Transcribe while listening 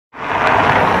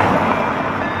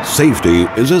Safety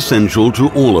is essential to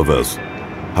all of us.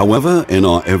 However, in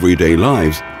our everyday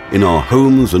lives, in our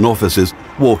homes and offices,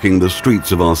 walking the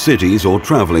streets of our cities or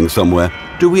traveling somewhere,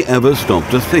 do we ever stop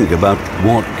to think about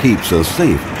what keeps us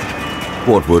safe?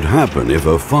 What would happen if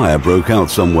a fire broke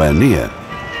out somewhere near?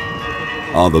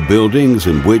 Are the buildings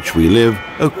in which we live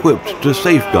equipped to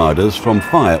safeguard us from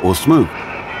fire or smoke?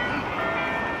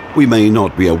 We may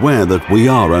not be aware that we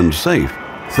are unsafe.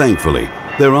 Thankfully,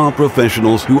 there are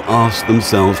professionals who ask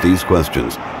themselves these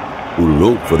questions, who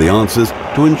look for the answers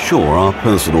to ensure our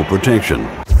personal protection.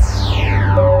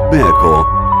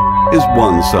 MERCOR is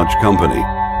one such company.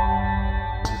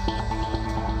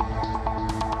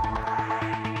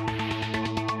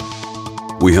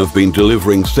 We have been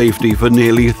delivering safety for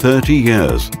nearly 30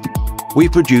 years. We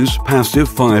produce passive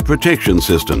fire protection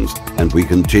systems, and we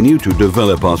continue to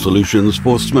develop our solutions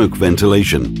for smoke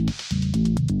ventilation.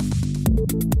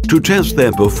 To test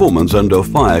their performance under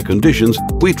fire conditions,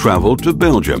 we traveled to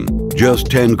Belgium. Just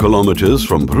 10 kilometers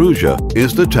from Bruges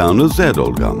is the town of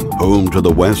Zedelgem, home to the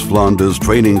West Flanders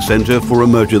Training Center for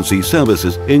Emergency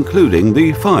Services, including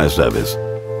the fire service.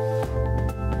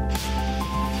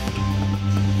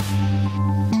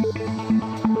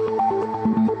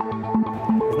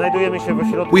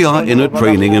 We are in a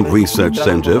training and research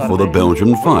center for the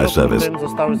Belgian fire service.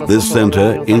 This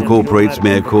center incorporates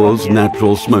MERCOR's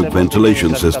natural smoke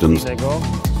ventilation systems.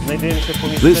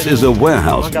 This is a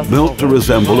warehouse built to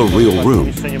resemble a real room.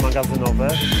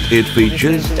 It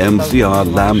features MCR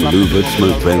lamp-louvered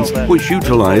smoke vents which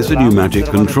utilize a pneumatic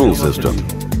control system.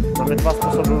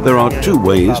 There are two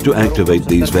ways to activate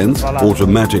these vents: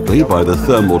 automatically by the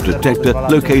thermal detector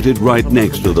located right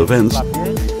next to the vents,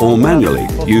 or manually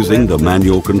using the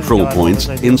manual control points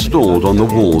installed on the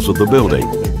walls of the building.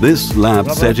 This lab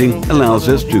setting allows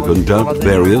us to conduct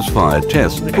various fire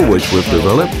tests, for which we've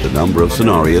developed a number of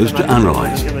scenarios to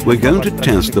analyze. We're going to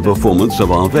test the performance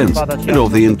of our vents and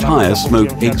of the entire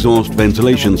smoke exhaust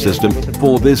ventilation system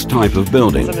for this type of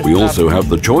building. We also have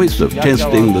the choice of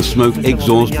testing the smoke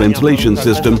exhaust ventilation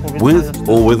system with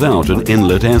or without an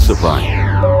inlet air supply.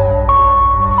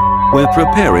 We're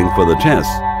preparing for the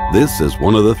tests. This is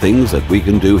one of the things that we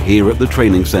can do here at the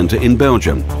training center in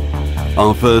Belgium.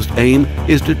 Our first aim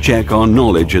is to check our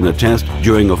knowledge in a test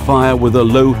during a fire with a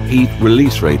low heat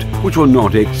release rate, which will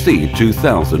not exceed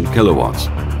 2000 kilowatts.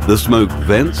 The smoke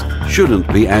vents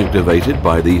shouldn't be activated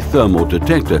by the thermal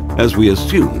detector, as we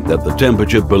assume that the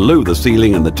temperature below the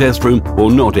ceiling in the test room will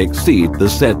not exceed the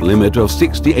set limit of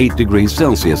 68 degrees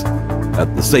Celsius.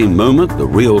 At the same moment, the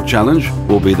real challenge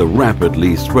will be the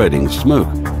rapidly spreading smoke.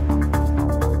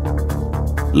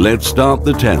 Let's start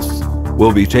the tests.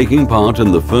 We'll be taking part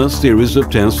in the first series of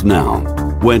tests now.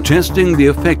 We're testing the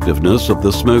effectiveness of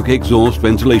the smoke exhaust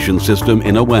ventilation system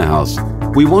in a warehouse.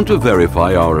 We want to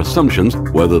verify our assumptions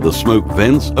whether the smoke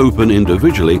vents open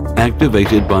individually,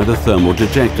 activated by the thermal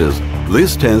detectors.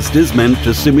 This test is meant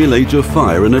to simulate a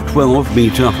fire in a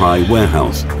 12-meter-high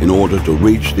warehouse. In order to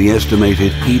reach the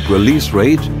estimated heat release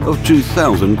rate of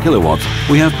 2000 kilowatts,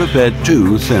 we have prepared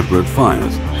two separate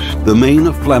fires. The main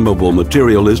flammable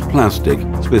material is plastic,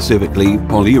 specifically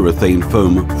polyurethane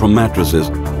foam from mattresses.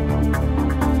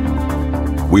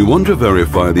 We want to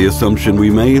verify the assumption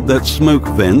we made that smoke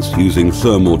vents using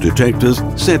thermal detectors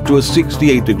set to a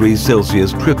 68 degrees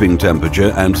Celsius tripping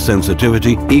temperature and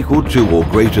sensitivity equal to or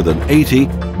greater than 80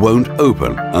 won't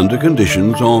open under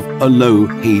conditions of a low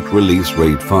heat release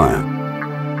rate fire.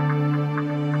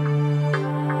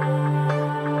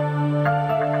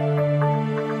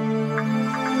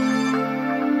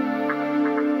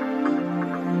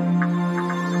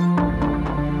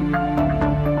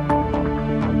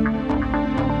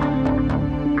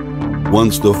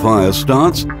 Once the fire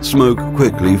starts, smoke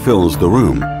quickly fills the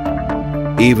room.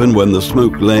 Even when the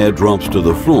smoke layer drops to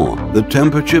the floor, the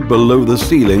temperature below the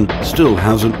ceiling still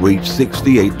hasn't reached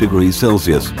 68 degrees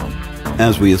Celsius.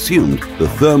 As we assumed, the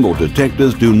thermal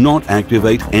detectors do not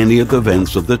activate any of the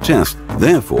vents of the test.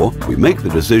 Therefore, we make the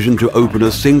decision to open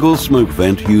a single smoke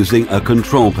vent using a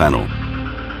control panel.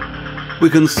 We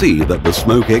can see that the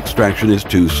smoke extraction is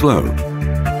too slow.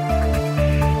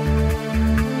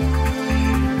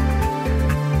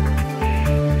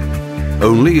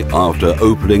 Only after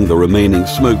opening the remaining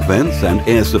smoke vents and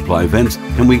air supply vents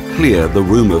can we clear the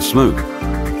room of smoke.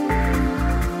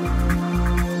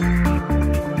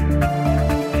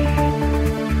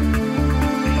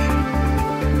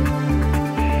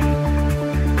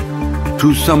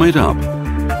 To sum it up,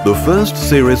 the first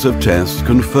series of tests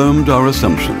confirmed our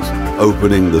assumptions.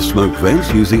 Opening the smoke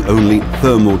vents using only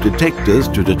thermal detectors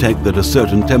to detect that a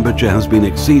certain temperature has been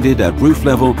exceeded at roof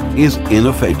level is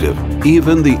ineffective.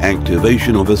 Even the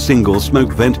activation of a single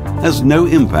smoke vent has no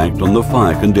impact on the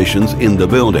fire conditions in the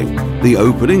building. The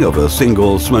opening of a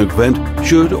single smoke vent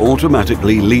should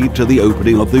automatically lead to the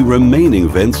opening of the remaining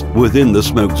vents within the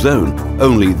smoke zone.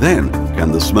 Only then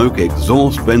can the smoke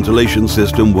exhaust ventilation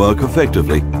system work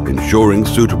effectively, ensuring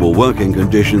suitable working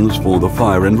conditions for the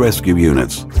fire and rescue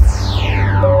units.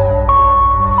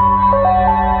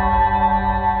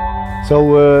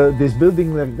 So this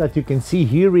building that you can see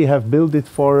here, we have built it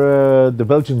for the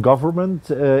Belgian government,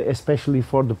 especially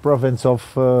for the province of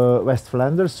West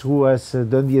Flanders, who has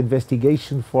done the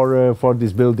investigation for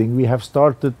this building. We have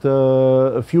started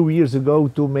a few years ago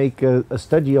to make a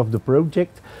study of the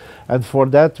project, and for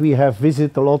that we have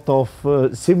visited a lot of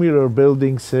similar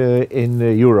buildings in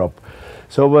Europe.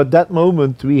 So at that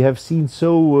moment we have seen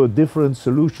different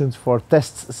solutions for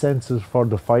test sensors for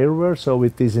the fireware. So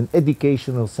it is an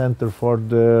educational center for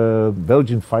the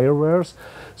Belgian firewares.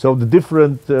 So the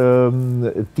different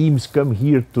teams come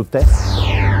here to test.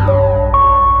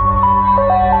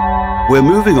 We're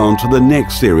moving on to the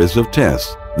next series of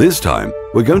tests. This time,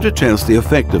 we're going to test the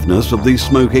effectiveness of the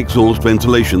smoke exhaust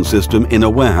ventilation system in a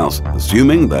warehouse,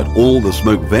 assuming that all the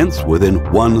smoke vents within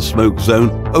one smoke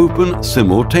zone open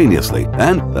simultaneously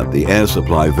and that the air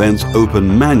supply vents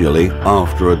open manually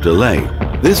after a delay.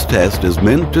 This test is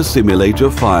meant to simulate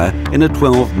a fire in a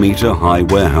 12-meter high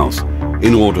warehouse.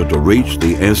 In order to reach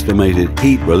the estimated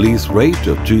heat release rate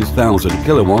of 2000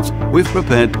 kilowatts, we've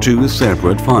prepared two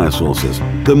separate fire sources.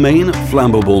 The main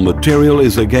flammable material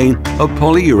is again a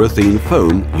polyurethane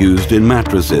foam used in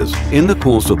mattresses. In the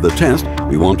course of the test,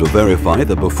 we want to verify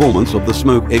the performance of the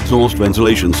smoke exhaust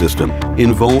ventilation system,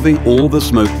 involving all the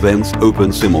smoke vents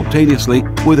open simultaneously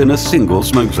within a single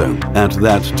smoke zone. At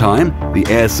that time,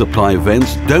 the air supply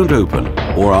vents don't open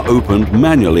or are opened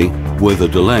manually with a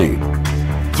delay.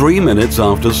 3 minutes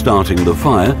after starting the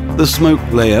fire, the smoke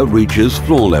layer reaches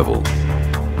floor level.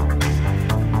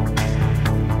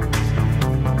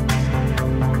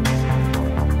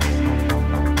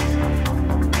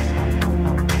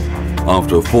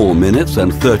 After 4 minutes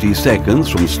and 30 seconds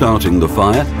from starting the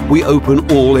fire, we open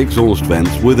all exhaust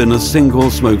vents within a single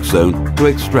smoke zone to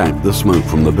extract the smoke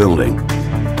from the building.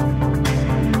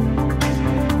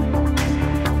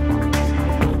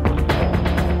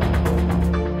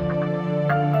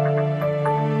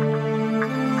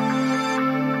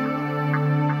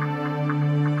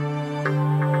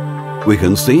 We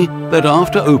can see that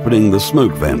after opening the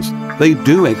smoke vents, they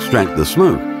do extract the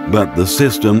smoke, but the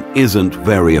system isn't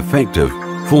very effective.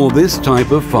 For this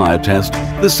type of fire test,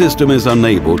 the system is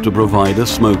unable to provide a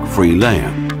smoke-free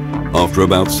layer. After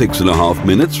about 6.5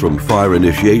 minutes from fire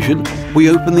initiation, we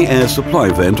open the air supply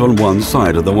vent on one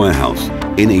side of the warehouse.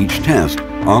 In each test,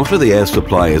 after the air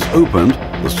supply is opened,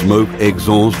 the smoke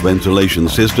exhaust ventilation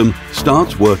system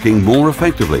starts working more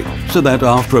effectively, so that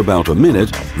after about a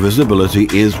minute, visibility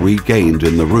is regained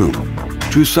in the room.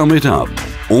 To sum it up,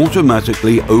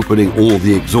 automatically opening all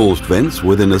the exhaust vents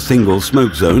within a single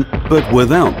smoke zone, but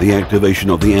without the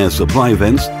activation of the air supply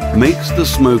vents, makes the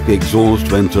smoke exhaust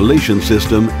ventilation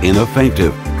system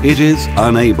ineffective. It is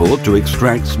unable to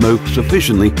extract smoke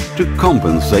sufficiently to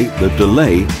compensate the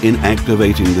delay in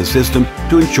activating the system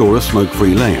to ensure a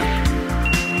smoke-free layer.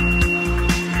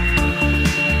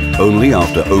 Only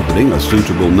after opening a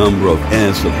suitable number of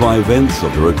air supply vents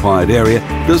of the required area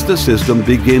does the system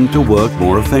begin to work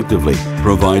more effectively,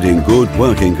 providing good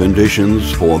working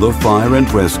conditions for the fire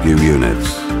and rescue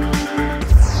units.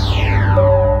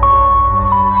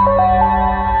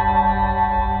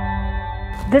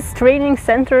 This training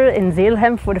center in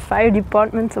Zedelgem for the fire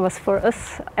department was for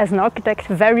us as an architect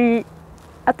very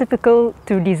atypical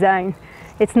to design.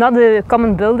 It's not a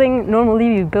common building. Normally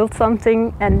we build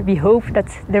something and we hope that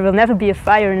there will never be a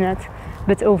fire in it.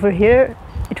 But over here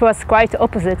it was quite the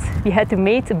opposite. We had to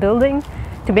make a building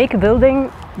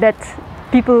that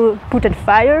people put on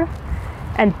fire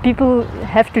and people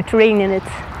have to train in it.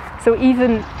 So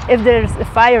even if there's a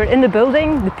fire in the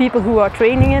building, the people who are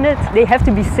training in it, they have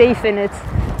to be safe in it.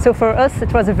 So for us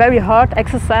it was a very hard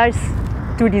exercise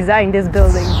to design this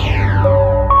building.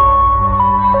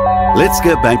 Let's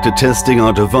get back to testing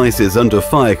our devices under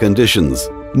fire conditions.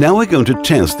 Now we're going to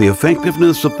test the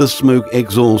effectiveness of the smoke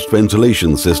exhaust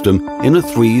ventilation system in a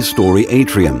 3-story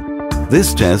atrium.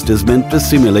 This test is meant to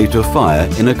simulate a fire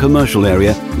in a commercial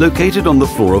area located on the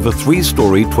floor of a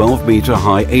 3-story 12-meter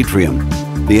high atrium.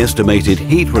 The estimated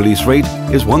heat release rate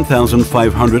is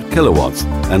 1,500 kilowatts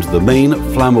and the main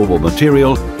flammable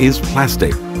material is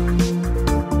plastic.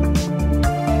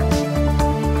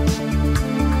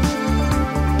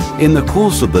 In the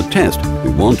course of the test,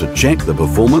 we want to check the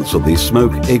performance of the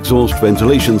smoke exhaust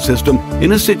ventilation system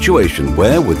in a situation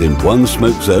where within one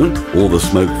smoke zone, all the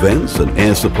smoke vents and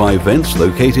air supply vents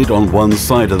located on one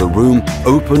side of the room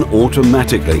open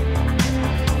automatically.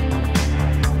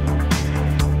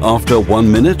 After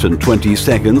 1 minute and 20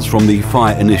 seconds from the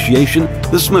fire initiation,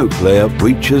 the smoke layer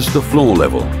reaches the floor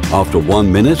level. After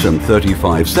 1 minute and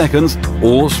 35 seconds,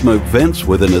 all smoke vents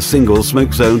within a single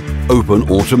smoke zone open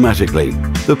automatically.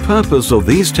 The purpose of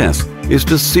these tests is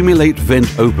to simulate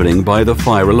vent opening by the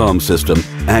fire alarm system,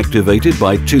 activated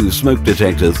by 2 smoke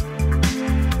detectors.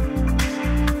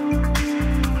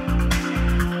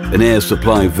 An air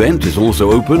supply vent is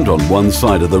also opened on one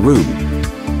side of the room.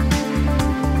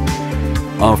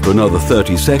 After another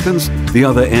 30 seconds, the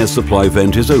other air supply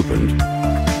vent is opened.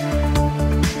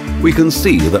 We can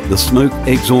see that the smoke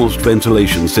exhaust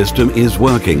ventilation system is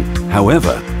working.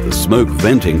 However, the smoke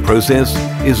venting process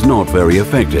is not very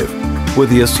effective.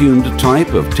 With the assumed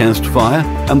type of test fire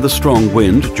and the strong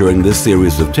wind during this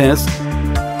series of tests,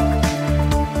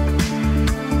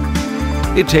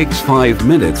 it takes 5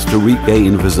 minutes to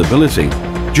regain visibility.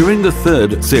 During the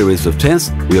third series of tests,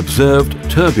 we observed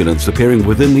turbulence appearing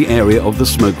within the area of the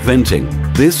smoke venting.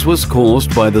 This was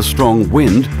caused by the strong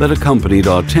wind that accompanied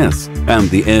our tests and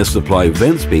the air supply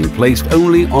vents being placed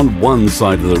only on one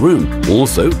side of the room,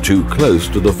 also too close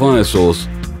to the fire source.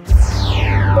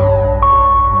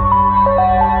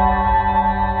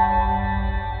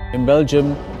 In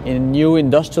Belgium, in new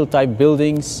industrial type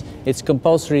buildings, it's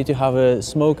compulsory to have a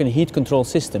smoke and heat control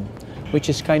system, which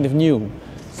is kind of new.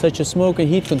 Such a smoke and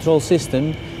heat control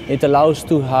system, it allows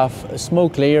to have a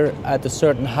smoke layer at a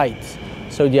certain height.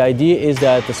 So the idea is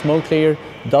that the smoke layer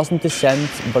doesn't descend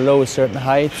below a certain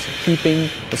height, keeping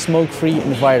a smoke-free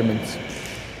environment.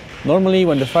 Normally,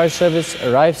 when the fire service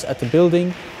arrives at the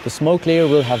building, the smoke layer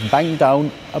will have banked down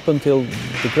up until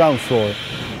the ground floor,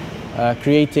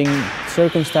 creating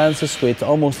circumstances with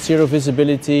almost zero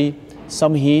visibility,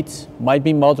 some heat, might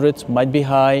be moderate, might be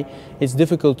high. It's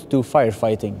difficult to do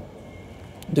firefighting.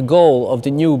 The goal of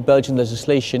the new Belgian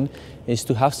legislation is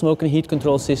to have smoke and heat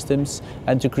control systems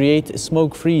and to create a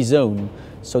smoke-free zone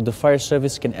so the fire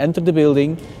service can enter the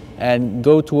building and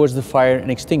go towards the fire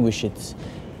and extinguish it.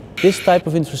 This type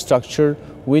of infrastructure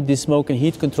with the smoke and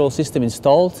heat control system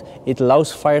installed, it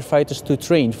allows firefighters to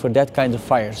train for that kind of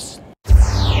fires.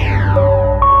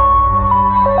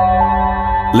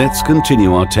 Let's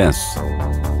continue our tests.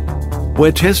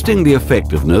 We're testing the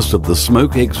effectiveness of the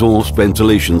smoke exhaust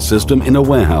ventilation system in a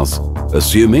warehouse,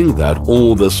 assuming that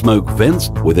all the smoke vents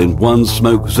within one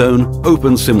smoke zone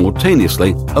open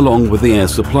simultaneously along with the air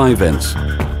supply vents.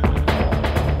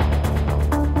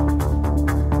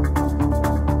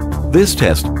 This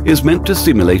test is meant to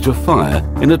simulate a fire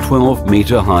in a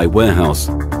 12-meter high warehouse.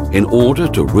 In order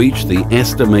to reach the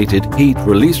estimated heat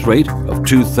release rate of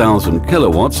 2000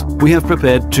 kilowatts, we have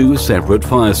prepared 2 separate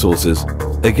fire sources.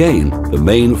 Again, the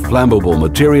main flammable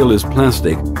material is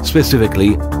plastic,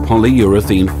 specifically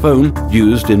polyurethane foam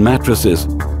used in mattresses.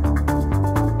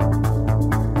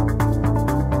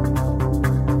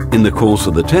 In the course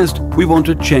of the test, we want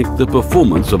to check the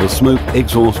performance of a smoke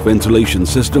exhaust ventilation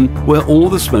system where all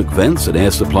the smoke vents and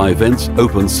air supply vents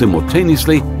open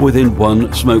simultaneously within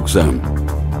one smoke zone.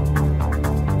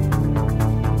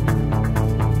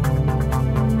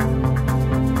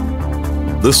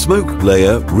 The smoke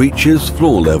layer reaches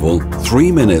floor level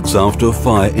 3 minutes after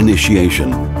fire initiation.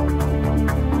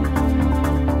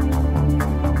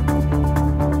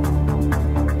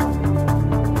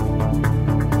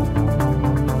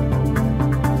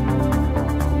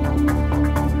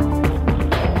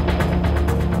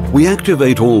 We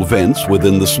activate all vents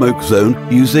within the smoke zone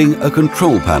using a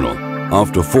control panel.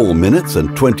 After 4 minutes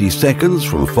and 20 seconds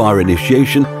from fire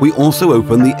initiation, we also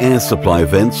open the air supply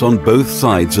vents on both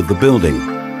sides of the building.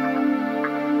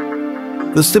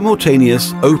 The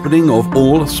simultaneous opening of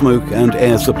all smoke and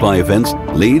air supply vents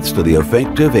leads to the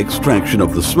effective extraction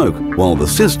of the smoke, while the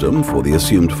system for the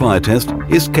assumed fire test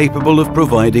is capable of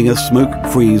providing a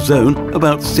smoke-free zone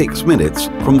about 6 minutes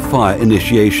from fire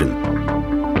initiation.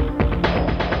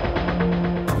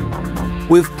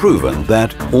 We've proven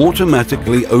that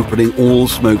automatically opening all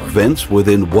smoke vents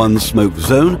within one smoke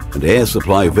zone and air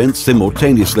supply vents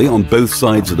simultaneously on both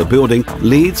sides of the building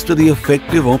leads to the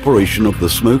effective operation of the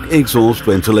smoke exhaust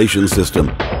ventilation system.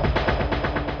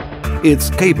 It's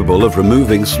capable of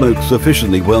removing smoke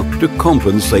sufficiently well to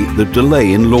compensate the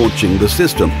delay in launching the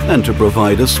system and to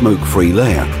provide a smoke-free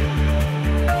layer.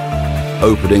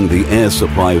 Opening the air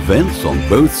supply vents on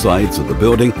both sides of the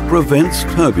building prevents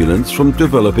turbulence from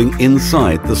developing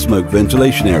inside the smoke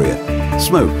ventilation area.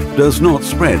 Smoke does not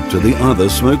spread to the other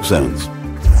smoke zones.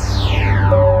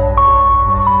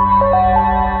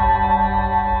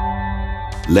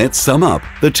 Let's sum up.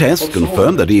 The tests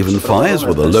confirm that even fires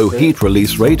with a low heat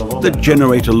release rate that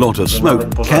generate a lot of smoke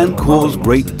can cause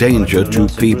great danger to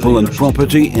people and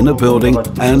property in a building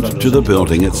and to the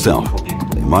building itself.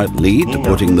 They might lead to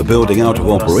putting the building out of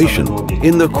operation.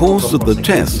 In the course of the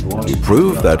tests, we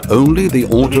proved that only the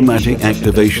automatic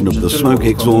activation of the smoke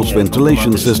exhaust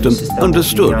ventilation system,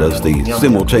 understood as the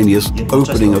simultaneous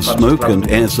opening of smoke and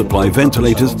air supply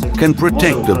ventilators, can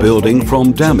protect a building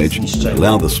from damage and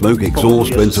allow the smoke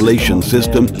exhaust ventilation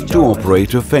system to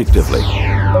operate effectively.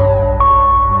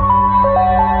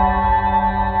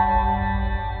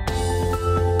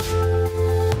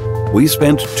 We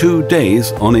spent 2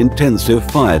 days on intensive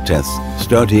fire tests,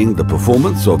 studying the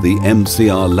performance of the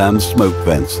MCR LAM smoke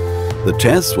vents. The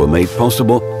tests were made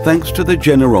possible thanks to the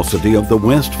generosity of the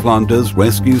West Flanders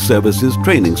Rescue Services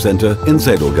Training Centre in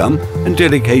Zedelgem and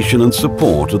dedication and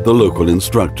support of the local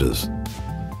instructors.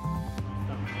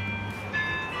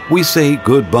 We say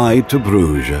goodbye to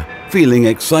Bruges, feeling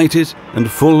excited and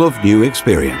full of new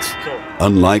experience.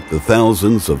 Unlike the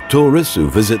thousands of tourists who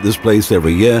visit this place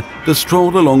every year to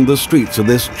stroll along the streets of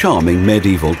this charming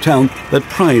medieval town that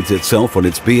prides itself on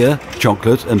its beer,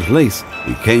 chocolate and lace,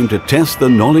 we came to test the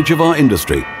knowledge of our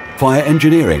industry, fire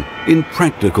engineering, in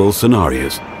practical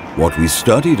scenarios. What we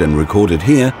studied and recorded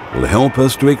here will help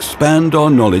us to expand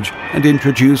our knowledge and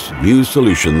introduce new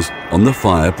solutions on the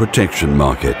fire protection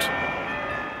market.